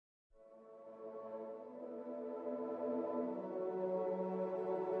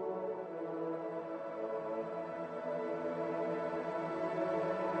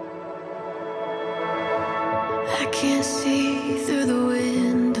I can't see through the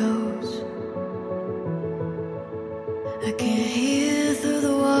windows, I can't hear through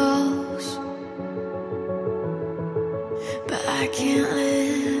the walls, but I can't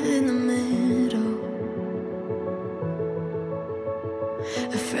live in the middle,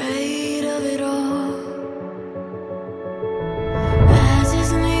 afraid of it all. I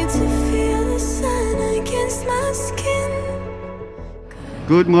just need to feel the sun against my skin.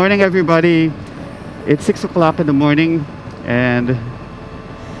 Good morning, everybody. It's 6 o'clock in the morning and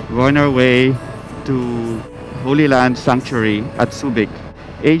we're on our way to Holy Land Sanctuary at Subic,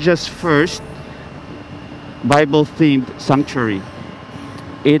 Asia's first Bible-themed sanctuary.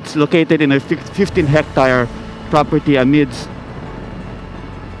 It's located in a 15-hectare property amidst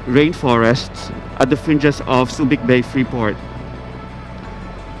rainforests at the fringes of Subic Bay Freeport.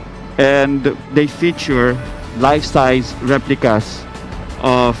 And they feature life-size replicas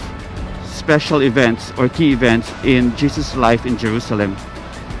of special events or key events in Jesus' life in Jerusalem.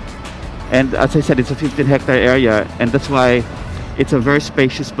 And as I said, it's a 15-hectare area, and that's why it's a very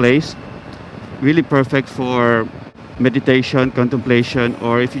spacious place, really perfect for meditation, contemplation,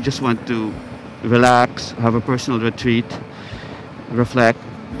 or if you just want to relax, have a personal retreat, reflect,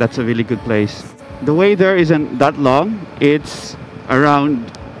 that's a really good place. The way there isn't that long. It's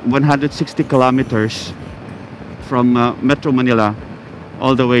around 160 kilometers from Metro Manila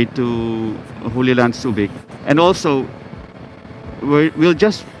all the way to Holy Land Subic. And also, we'll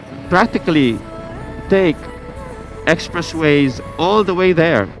just practically take expressways all the way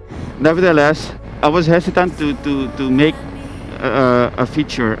there. Nevertheless, I was hesitant to make a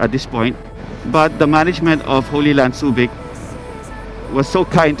feature at this point, but the management of Holy Land Subic was so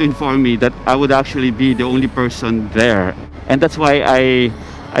kind to inform me that I would actually be the only person there. And that's why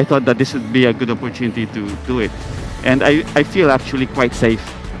I thought that this would be a good opportunity to do it. And I feel actually quite safe.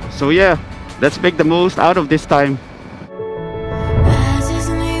 So yeah, let's make the most out of this time. I just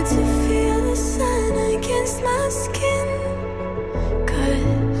need to feel the sun against my skin,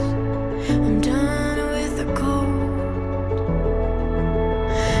 'cause I'm done with the cold.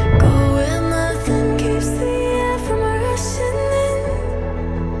 Go where nothing keeps the air from rushing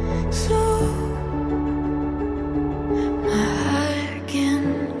in, so my heart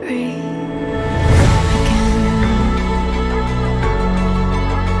can breathe.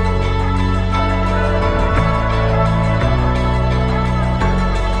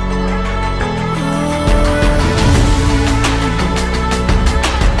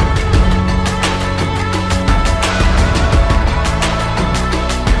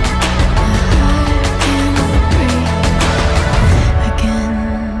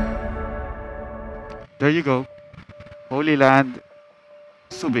 There you go, Holy Land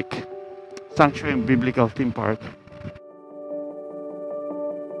Subic, Sanctuary and Biblical Theme Park.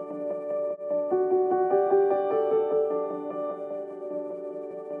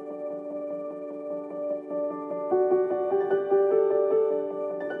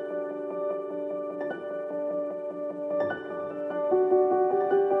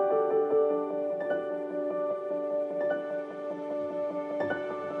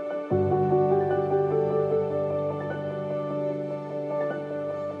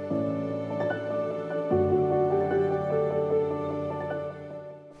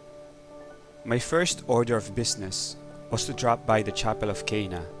 My first order of business was to drop by the Chapel of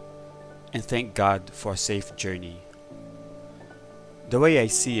Cana and thank God for a safe journey. The way I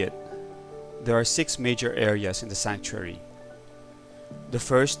see it, there are 6 major areas in the sanctuary. The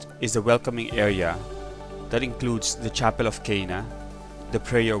first is the welcoming area that includes the Chapel of Cana, the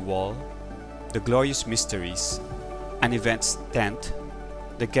prayer wall, the glorious mysteries, an events tent,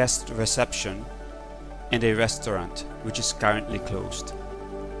 the guest reception, and a restaurant which is currently closed.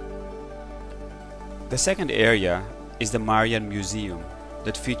 The second area is the Marian Museum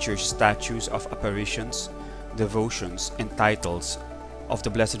that features statues of apparitions, devotions, and titles of the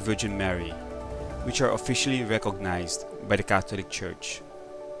Blessed Virgin Mary, which are officially recognized by the Catholic Church.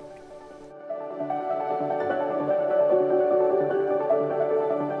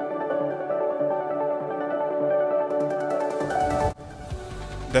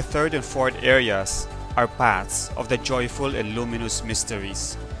 The third and fourth areas are paths of the joyful and luminous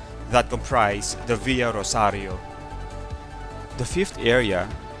mysteries that comprise the Via Rosario. The fifth area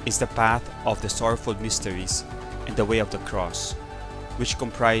is the path of the sorrowful mysteries and the way of the cross, which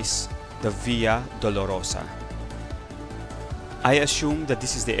comprise the Via Dolorosa. I assume that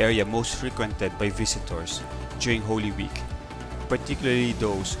this is the area most frequented by visitors during Holy Week, particularly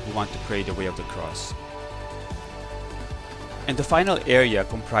those who want to pray the way of the cross. And the final area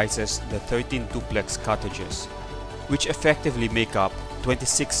comprises the 13 duplex cottages, which effectively make up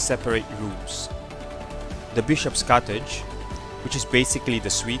 26 separate rooms. the bishop's cottage, which is basically the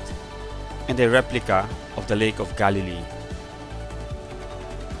suite, and a replica of the Lake of Galilee.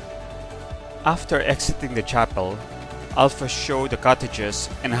 After exiting the chapel, I'll first show the cottages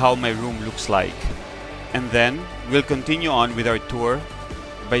and how my room looks like, and then we'll continue on with our tour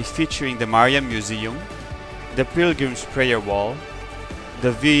by featuring the Marian Museum, the Pilgrim's Prayer Wall,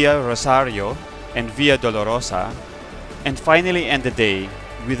 the Via Rosario and Via Dolorosa, and finally end the day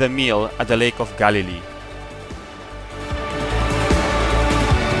with a meal at the Lake of Galilee.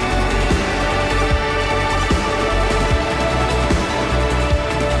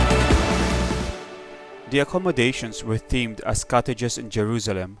 The accommodations were themed as cottages in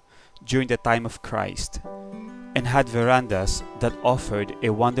Jerusalem during the time of Christ, and had verandas that offered a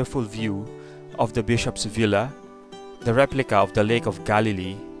wonderful view of the bishop's villa, the replica of the Lake of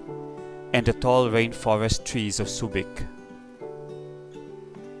Galilee, and the tall rainforest trees of Subic.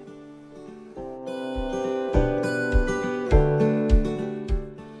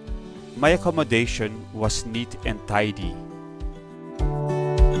 My accommodation was neat and tidy.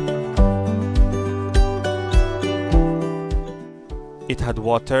 It had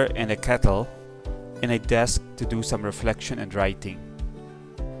water and a kettle, and a desk to do some reflection and writing.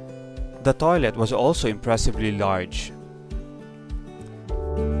 The toilet was also impressively large.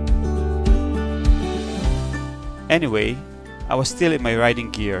 Anyway, I was still in my riding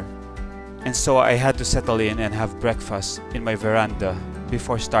gear, and so I had to settle in and have breakfast in my veranda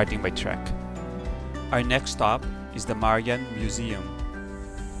before starting my trek. Our next stop is the Marian Museum.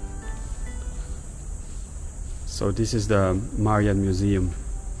 So this is the Marian Museum.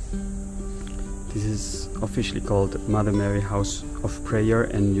 This is officially called Mother Mary House of Prayer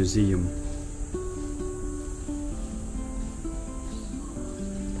and Museum.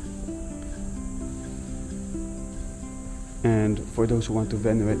 And for those who want to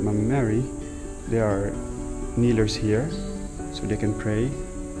venerate Mama Mary, there are kneelers here, so they can pray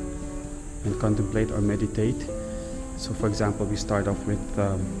and contemplate or meditate. So for example, we start off with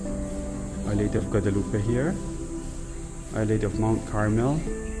Our Lady of Guadalupe here, Our Lady of Mount Carmel,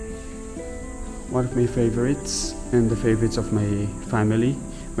 one of my favorites and the favorites of my family,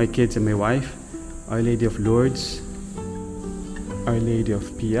 my kids and my wife, Our Lady of Lourdes, Our Lady of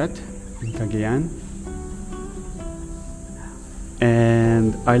Piat in Cagayan,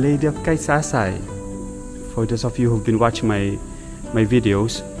 and Our Lady of Kaysasay. For those of you who've been watching my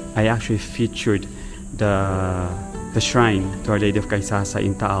videos, I actually featured the shrine to Our Lady of Kaysasay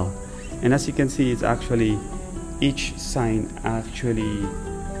in Taal. And as you can see, it's actually, each sign actually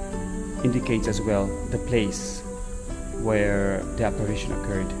indicates as well the place where the apparition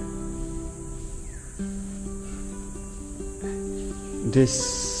occurred.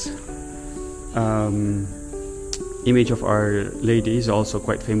 This image of Our Lady is also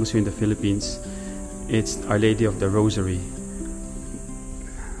quite famous here in the Philippines. It's Our Lady of the Rosary,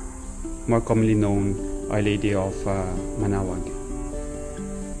 more commonly known Our Lady of Manawag.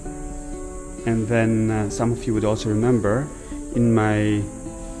 And then some of you would also remember in my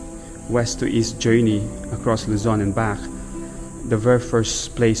west to east journey across Luzon and back, the very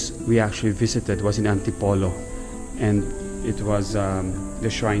first place we actually visited was in Antipolo, and it was the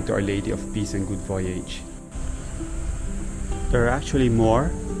shrine to Our Lady of Peace and Good Voyage. There are actually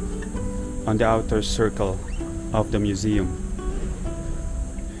more on the outer circle of the museum,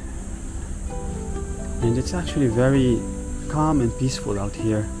 and it's actually very calm and peaceful out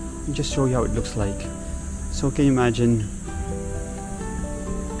here. I'll just show you how it looks like. So can you imagine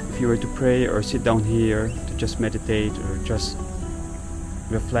if you were to pray or sit down here to just meditate or just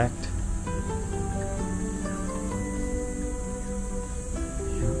reflect?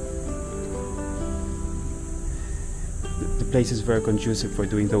 The place is very conducive for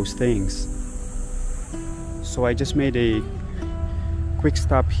doing those things. So I just made a quick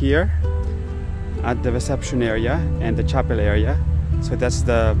stop here at the reception area and the chapel area. So that's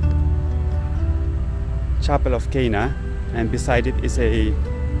the Chapel of Cana, and beside it is a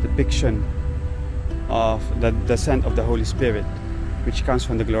depiction of the descent of the Holy Spirit, which comes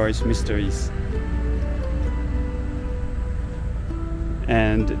from the glorious mysteries.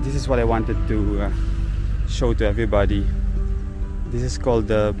 And this is what I wanted to show to everybody. This is called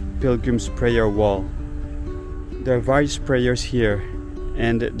the Pilgrim's Prayer Wall. There are various prayers here,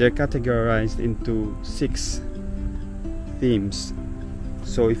 and they're categorized into 6 themes.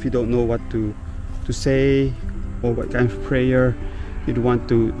 So if you don't know what to say or what kind of prayer you'd want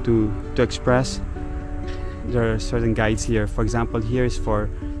to express, there are certain guides here. For example, here is for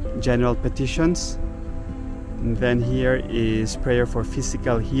general petitions, and then here is prayer for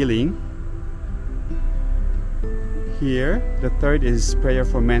physical healing. Here, the third is prayer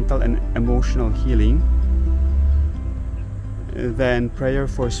for mental and emotional healing. then prayer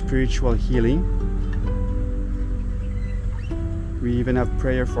for spiritual healing. We even have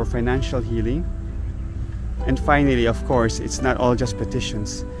prayer for financial healing. And finally, of course, it's not all just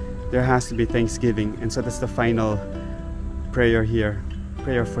petitions. There has to be thanksgiving. And so that's the final prayer here.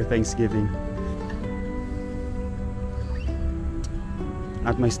 Prayer for thanksgiving.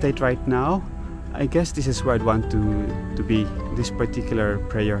 At my state right now, I guess this is where I'd want to be, this particular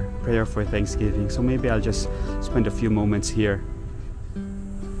prayer for thanksgiving. So maybe I'll just spend a few moments here.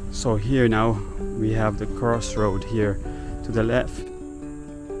 So here now, we have the crossroad here. To the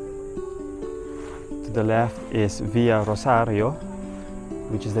left is Via Rosario,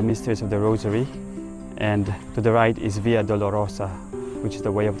 which is the mysteries of the Rosary, and to the right is Via Dolorosa, which is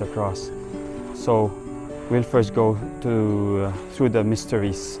the way of the cross. So we'll first go through the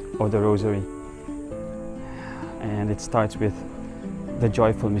mysteries of the Rosary, and it starts with the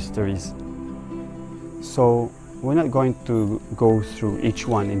joyful mysteries. So we're not going to go through each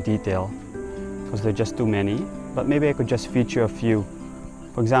one in detail because there are just too many, but maybe I could just feature a few.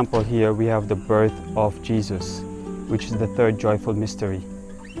 For example, here we have the birth of Jesus, which is the third joyful mystery,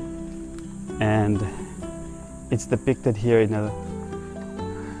 and it's depicted here in a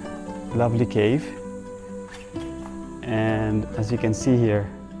lovely cave. And as you can see here,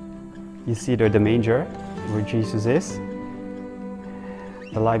 you see there the manger where Jesus is,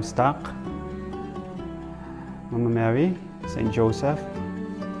 the livestock, Mama Mary, Saint Joseph,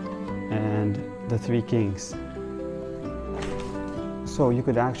 and the three kings. So you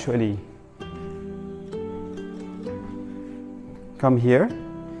could actually come here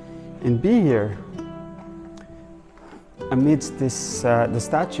and be here amidst this, the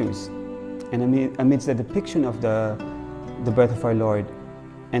statues and amidst the depiction of the birth of our Lord,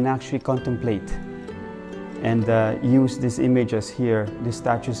 and actually contemplate and use these images here, these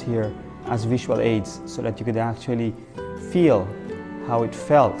statues here, as visual aids so that you could actually feel how it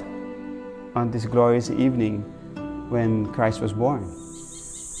felt on this glorious evening when Christ was born.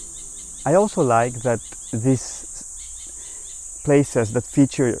 I also like that these places that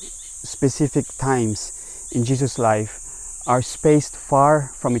feature specific times in Jesus' life are spaced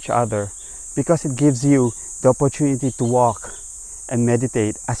far from each other, because it gives you the opportunity to walk and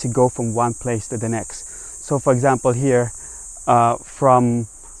meditate as you go from one place to the next. So for example, here from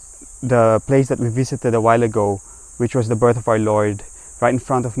the place that we visited a while ago, which was the birth of our Lord, right in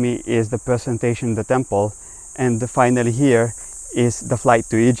front of me is the presentation in the temple, and finally here is the flight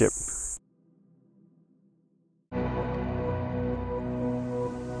to Egypt.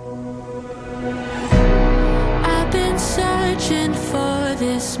 I've been searching for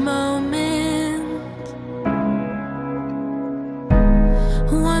this moment,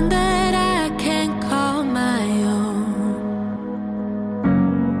 one that I can call my own.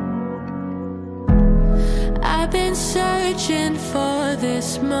 I've been searching for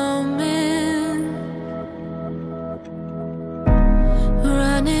this moment,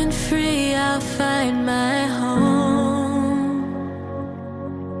 running free, I'll find my home.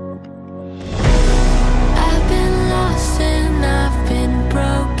 I've been lost and I've been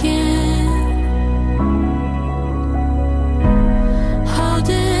broken,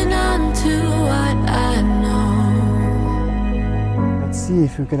 holding on to what I know. Let's see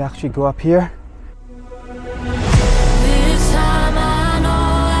if we could actually go up here. This time I know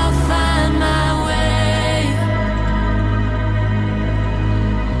I'll find my way.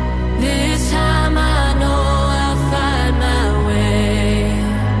 This time I know I'll find my way.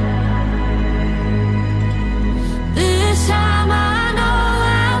 This time I know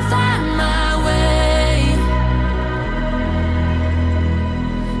I'll find my way.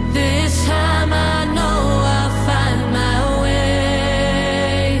 This time I know I'll find my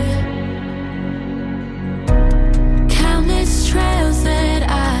way. Countless trails that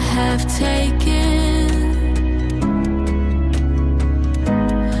I have taken,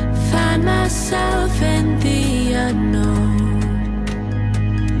 find myself in the unknown.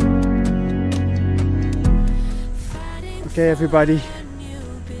 Okay everybody,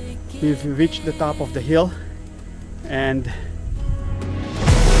 we've reached the top of the hill, and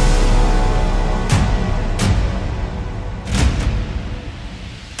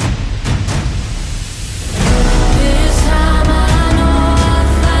This time I know I'll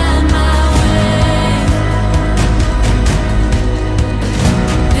find my way.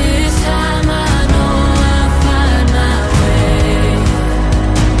 This time I know I'll find my way.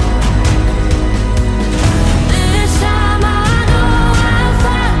 This time I know I'll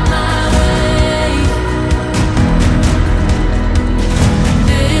find my way.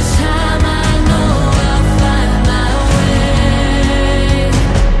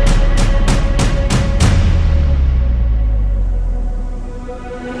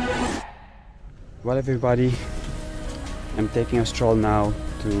 Well, everybody, I'm taking a stroll now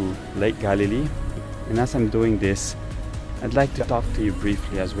to Lake Galilee, and as I'm doing this, I'd like to talk to you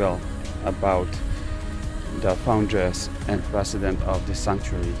briefly as well about the foundress and president of the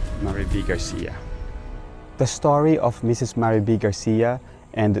sanctuary, Mary B. Garcia. The story of Mrs. Mary B. Garcia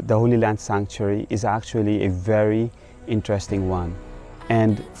and the Holy Land Sanctuary is actually a very interesting one,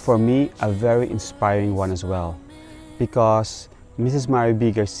 and for me, a very inspiring one as well, because Mrs. Mary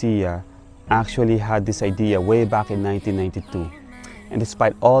B. Garcia actually had this idea way back in 1992, and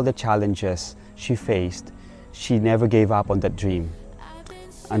despite all the challenges she faced, she never gave up on that dream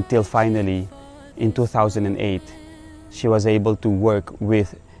until finally in 2008 she was able to work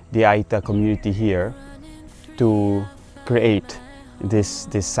with the Aita community here to create this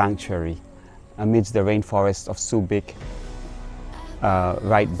sanctuary amidst the rainforest of Subic,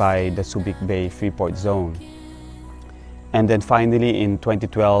 right by the Subic Bay Freeport Zone. And then finally in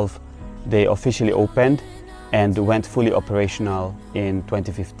 2012 they officially opened and went fully operational in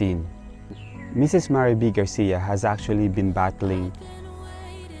 2015. Mrs. Mary B. Garcia has actually been battling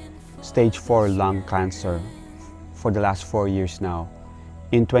stage 4 lung cancer for the last 4 years now.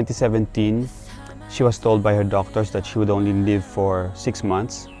 In 2017, she was told by her doctors that she would only live for 6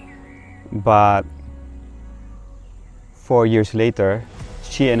 months, but 4 years later,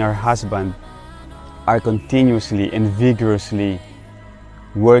 she and her husband are continuously and vigorously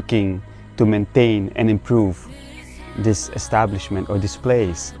working to maintain and improve this establishment or this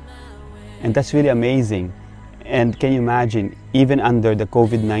place. And that's really amazing. And can you imagine, even under the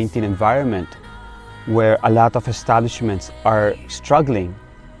COVID-19 environment, where a lot of establishments are struggling,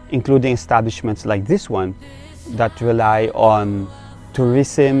 including establishments like this one that rely on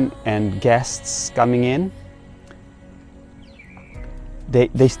tourism and guests coming in,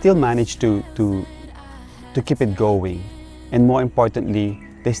 they still manage to keep it going. And more importantly,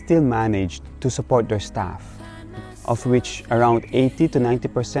 they still manage to support their staff, of which around 80 to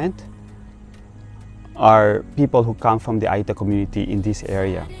 90% are people who come from the Aita community in this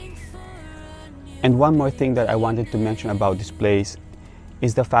area. And one more thing that I wanted to mention about this place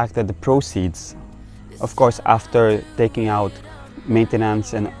is the fact that the proceeds, of course after taking out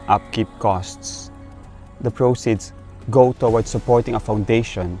maintenance and upkeep costs, the proceeds go towards supporting a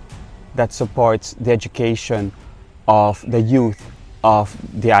foundation that supports the education of the youth of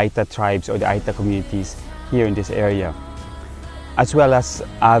the Aita tribes or the Aita communities here in this area, as well as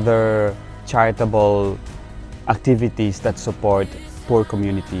other charitable activities that support poor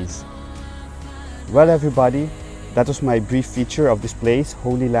communities. Well, everybody, that was my brief feature of this place,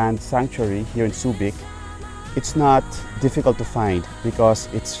 Holy Land Sanctuary here in Subic. It's not difficult to find because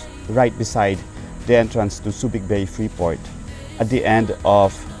it's right beside the entrance to Subic Bay Freeport at the end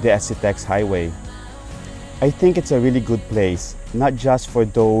of the SCTEX highway. I think it's a really good place, not just for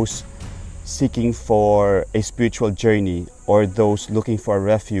those seeking for a spiritual journey or those looking for a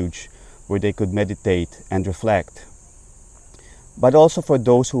refuge where they could meditate and reflect, but also for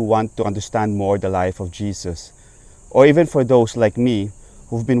those who want to understand more the life of Jesus, or even for those like me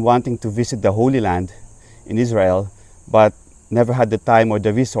who've been wanting to visit the Holy Land in Israel but never had the time or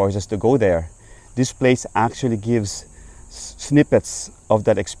the resources to go there. This place actually gives snippets of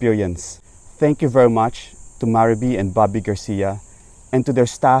that experience. Thank you very much to Mariby and Bobby Garcia and to their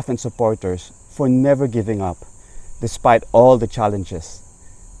staff and supporters for never giving up despite all the challenges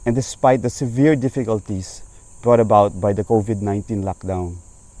and despite the severe difficulties brought about by the COVID-19 lockdown.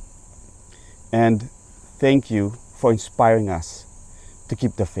 And thank you for inspiring us to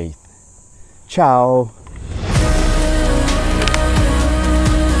keep the faith. Ciao!